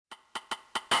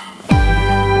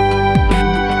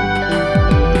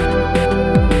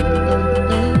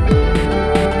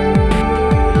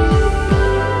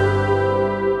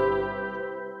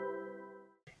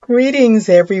Greetings,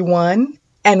 everyone,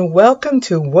 and welcome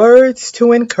to Words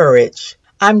to Encourage.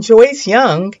 I'm Joyce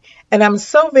Young, and I'm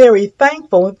so very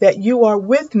thankful that you are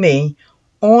with me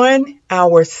on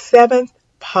our 7th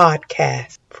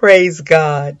podcast. Praise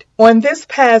God. On this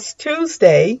past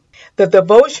Tuesday, the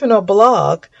devotional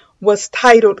blog was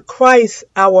titled Christ,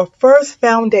 Our First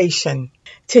Foundation.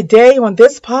 Today on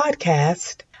this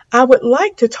podcast, I would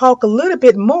like to talk a little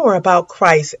bit more about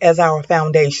Christ as our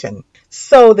foundation.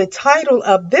 So the title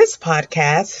of this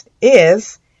podcast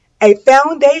is A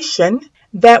Foundation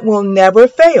That Will Never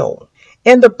Fail.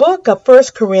 In the book of 1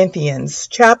 Corinthians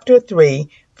chapter 3,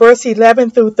 verse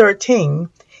 11 through 13,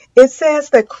 it says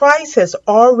that Christ has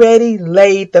already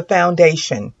laid the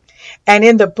foundation. And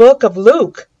in the book of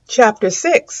Luke chapter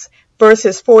 6,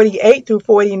 verses 48 through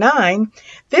 49,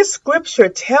 this scripture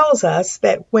tells us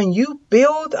that when you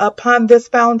build upon this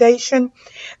foundation,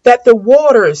 that the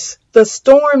waters, the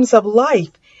storms of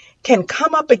life can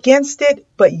come up against it,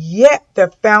 but yet the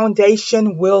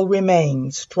foundation will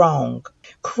remain strong.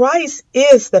 Christ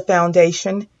is the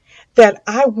foundation that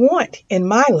I want in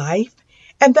my life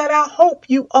and that I hope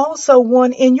you also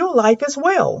want in your life as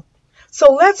well.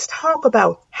 So let's talk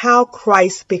about how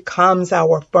Christ becomes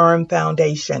our firm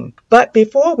foundation. But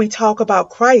before we talk about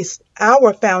Christ,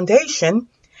 our foundation,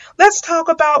 let's talk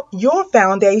about your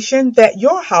foundation that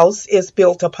your house is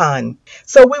built upon.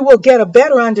 So we will get a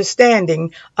better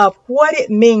understanding of what it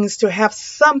means to have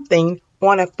something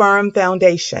on a firm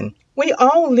foundation. We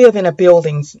all live in a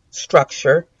building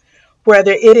structure,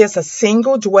 whether it is a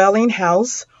single dwelling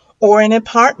house or an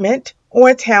apartment or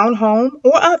a townhome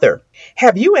or other.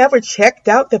 Have you ever checked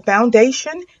out the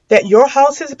foundation that your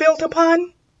house is built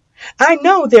upon? I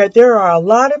know that there are a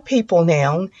lot of people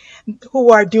now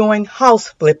who are doing house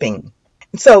flipping.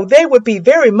 So they would be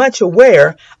very much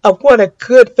aware of what a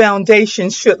good foundation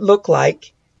should look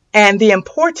like and the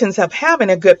importance of having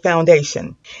a good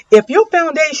foundation. If your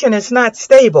foundation is not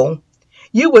stable,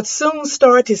 you would soon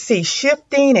start to see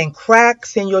shifting and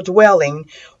cracks in your dwelling,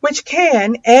 which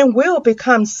can and will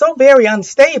become so very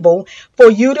unstable for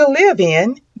you to live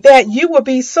in that you will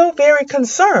be so very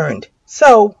concerned.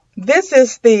 So this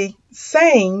is the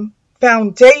same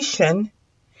foundation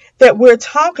that we're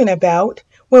talking about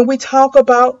when we talk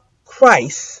about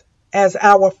Christ as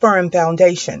our firm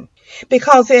foundation.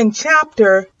 Because in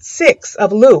chapter 6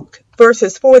 of Luke,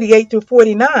 verses 48 through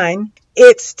 49,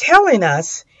 it's telling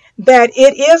us that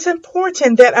it is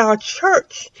important that our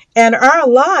church and our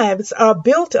lives are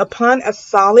built upon a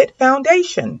solid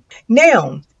foundation.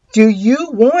 Now, do you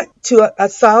want a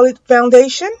solid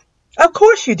foundation? Of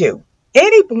course you do.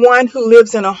 Anyone who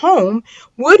lives in a home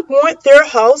would want their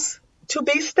house to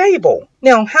be stable.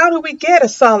 Now, how do we get a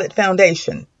solid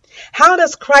foundation? How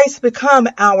does Christ become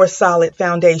our solid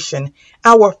foundation,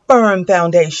 our firm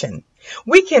foundation?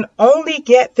 We can only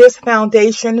get this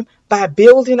foundation by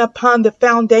building upon the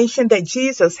foundation that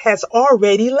Jesus has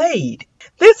already laid.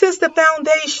 This is the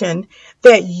foundation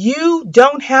that you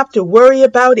don't have to worry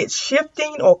about it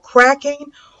shifting or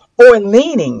cracking or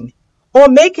leaning or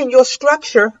making your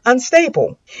structure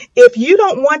unstable. If you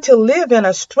don't want to live in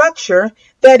a structure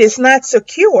that is not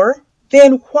secure,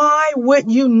 then why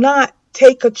would you not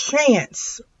take a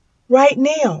chance right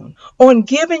now on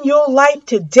giving your life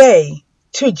today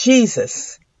to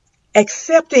Jesus,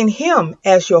 accepting Him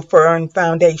as your firm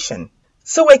foundation?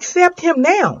 So accept Him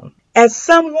now as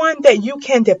someone that you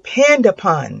can depend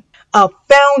upon, a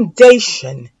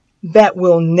foundation that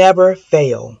will never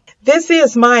fail. This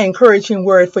is my encouraging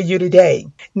word for you today.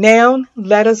 Now,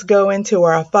 let us go into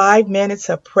our 5 minutes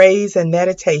of praise and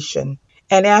meditation.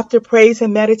 And after praise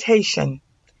and meditation,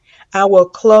 I will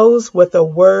close with a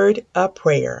word of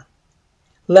prayer.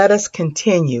 Let us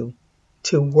continue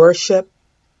to worship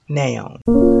now.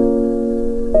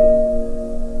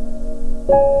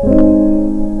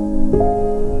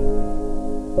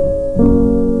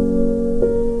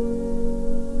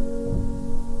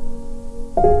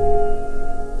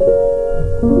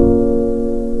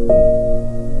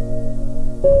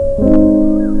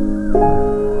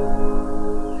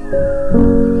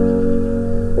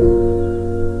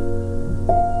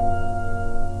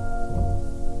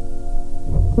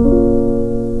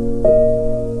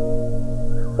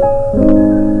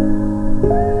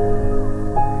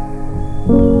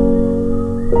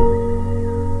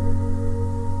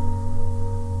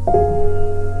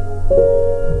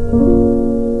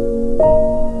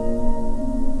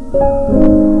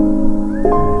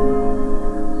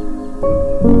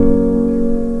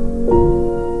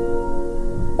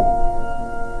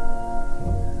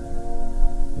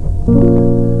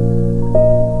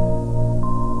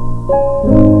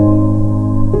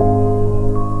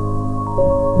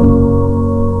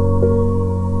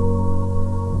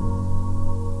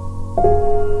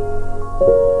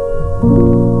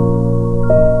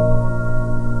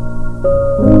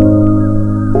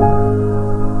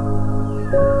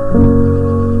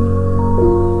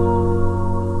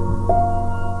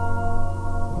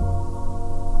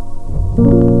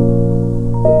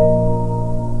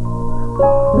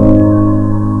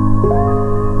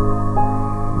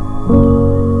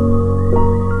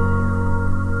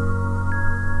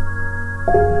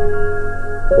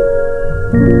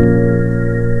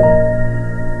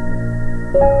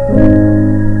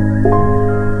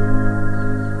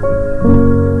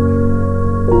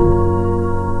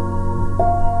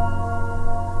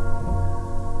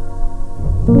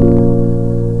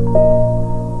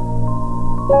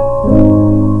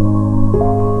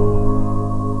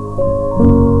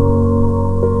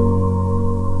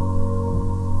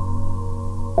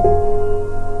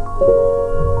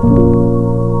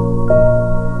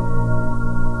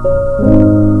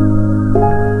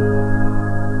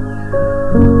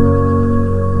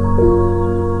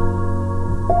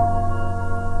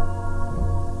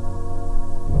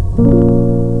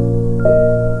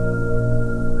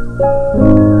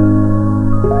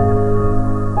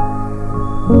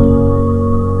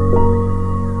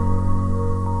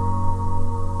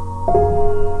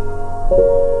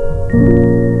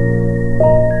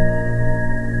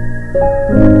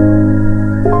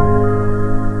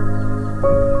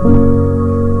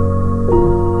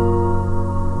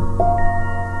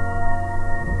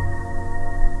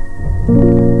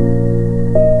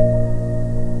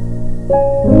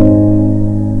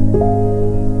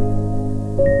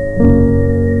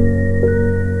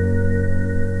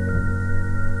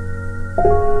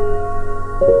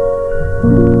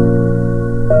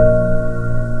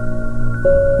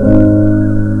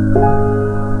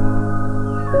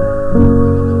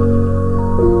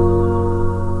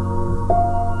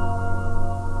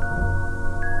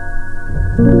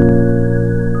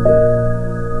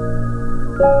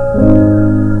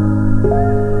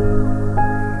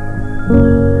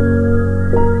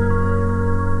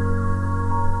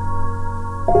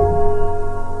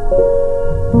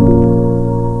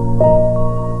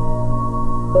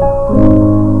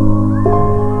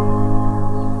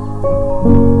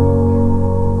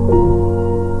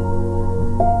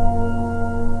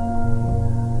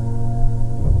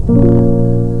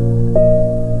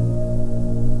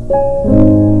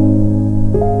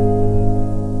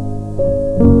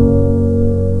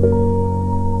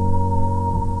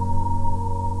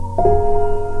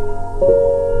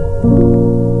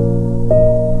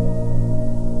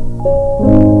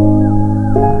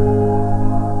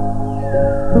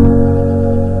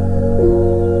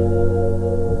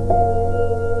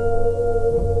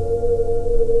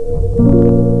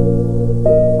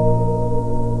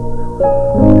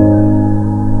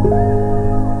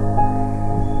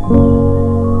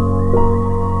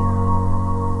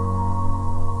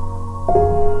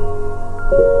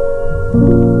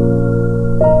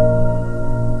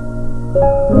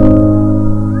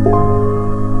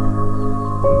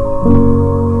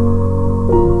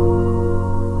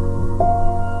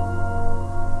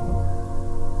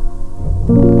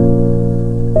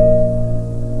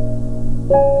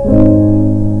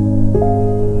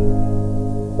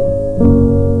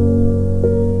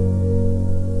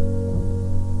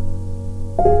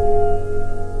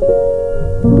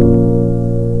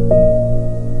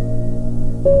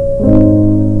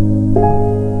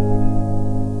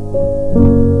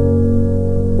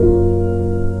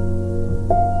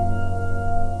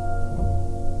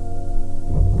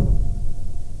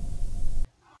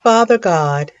 Father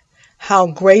God, how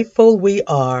grateful we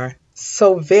are,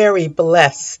 so very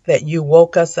blessed that you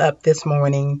woke us up this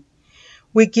morning.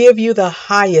 We give you the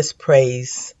highest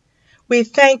praise. We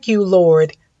thank you,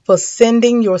 Lord, for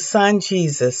sending your Son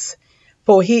Jesus,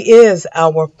 for he is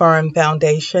our firm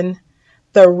foundation,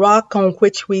 the rock on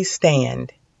which we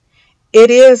stand.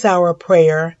 It is our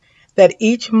prayer that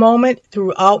each moment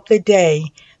throughout the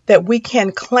day that we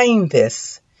can claim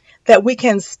this, that we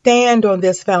can stand on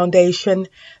this foundation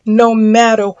no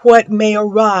matter what may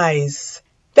arise.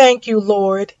 Thank you,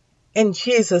 Lord. In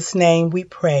Jesus' name we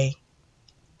pray.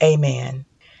 Amen.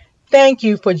 Thank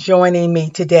you for joining me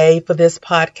today for this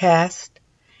podcast,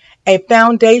 A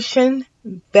Foundation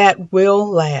That Will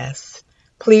Last.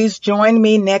 Please join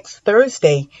me next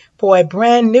Thursday for a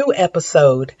brand new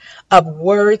episode of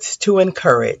Words to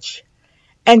Encourage.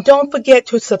 And don't forget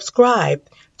to subscribe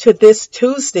to this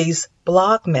Tuesday's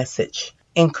blog message,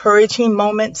 Encouraging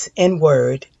Moments in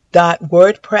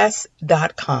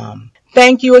Word.wordpress.com.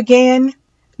 Thank you again.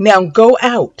 Now go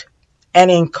out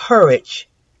and encourage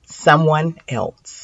someone else.